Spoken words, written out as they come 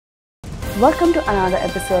Welcome to another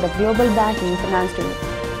episode of Global Banking Finance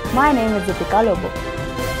TV. My name is Deepika Lobo.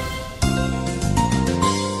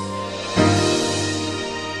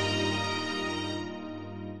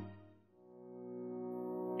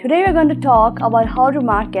 Today we are going to talk about how to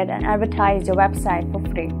market and advertise your website for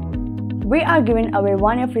free. We are giving away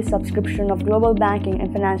 1 year free subscription of Global Banking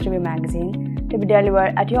and Finance TV magazine to be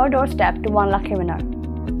delivered at your doorstep to one lucky winner.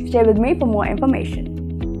 Stay with me for more information.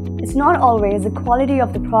 It's not always the quality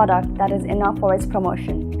of the product that is enough for its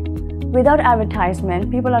promotion. Without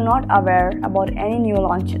advertisement, people are not aware about any new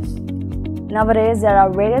launches. Nowadays, there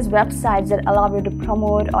are various websites that allow you to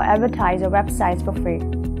promote or advertise your websites for free.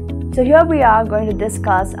 So here we are going to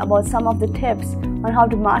discuss about some of the tips on how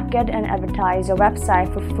to market and advertise your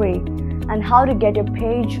website for free and how to get your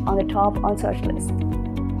page on the top on search list.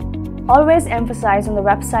 Always emphasize on the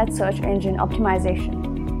website search engine optimization.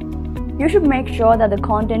 You should make sure that the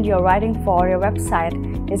content you're writing for your website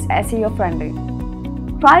is SEO friendly.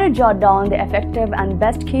 Try to jot down the effective and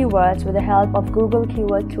best keywords with the help of Google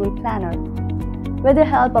Keyword Tool Planner. With the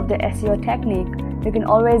help of the SEO technique, you can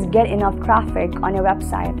always get enough traffic on your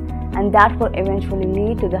website, and that will eventually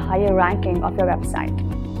lead to the higher ranking of your website.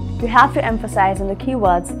 You have to emphasize on the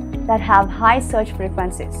keywords that have high search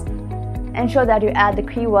frequencies. Ensure that you add the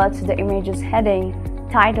keywords to the image's heading,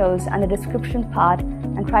 titles, and the description part,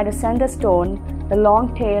 and try to center stone the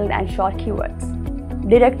long-tailed and short keywords.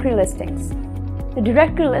 Directory listings. The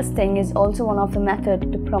directory listing is also one of the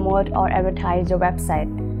methods to promote or advertise your website.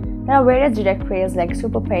 There are various directories like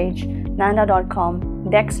Superpage, Nanda.com,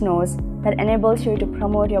 Dexnose that enables you to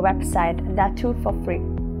promote your website, and that too for free.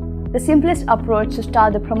 The simplest approach to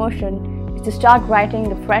start the promotion is to start writing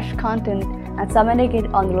the fresh content and submitting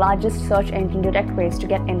it on the largest search engine directories to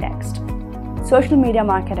get indexed. Social media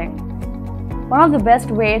marketing. One of the best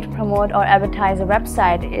ways to promote or advertise a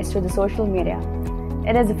website is through the social media.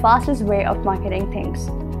 It is the fastest way of marketing things.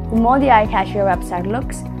 The more the eye-catchy your website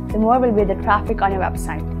looks, the more will be the traffic on your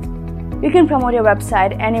website. You can promote your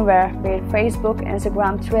website anywhere, be it Facebook,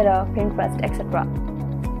 Instagram, Twitter, Pinterest, etc.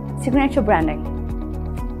 Signature branding.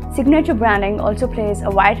 Signature branding also plays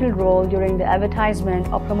a vital role during the advertisement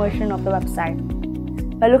or promotion of the website.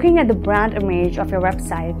 By looking at the brand image of your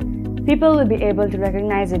website, people will be able to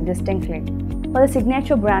recognize it distinctly. For the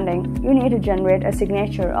signature branding, you need to generate a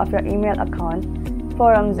signature of your email account,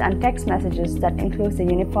 forums, and text messages that includes the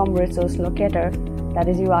uniform resource locator, that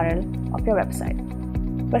is URL, of your website.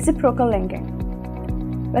 Reciprocal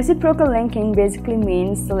linking. Reciprocal linking basically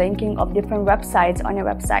means the linking of different websites on your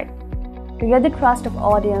website. To get the trust of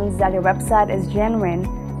audience that your website is genuine,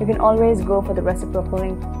 you can always go for the reciprocal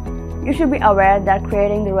link. You should be aware that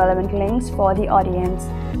creating the relevant links for the audience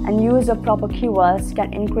and use of proper keywords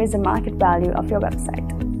can increase the market value of your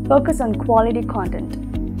website. Focus on quality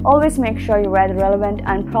content. Always make sure you write relevant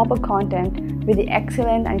and proper content with the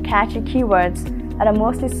excellent and catchy keywords that are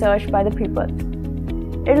mostly searched by the people.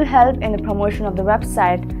 It will help in the promotion of the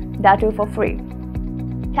website, that too for free.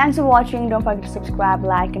 Thanks for watching. Don't forget to subscribe,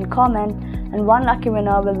 like, and comment, and one lucky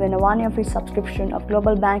winner will win a 1 year free subscription of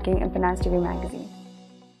Global Banking and Finance TV magazine.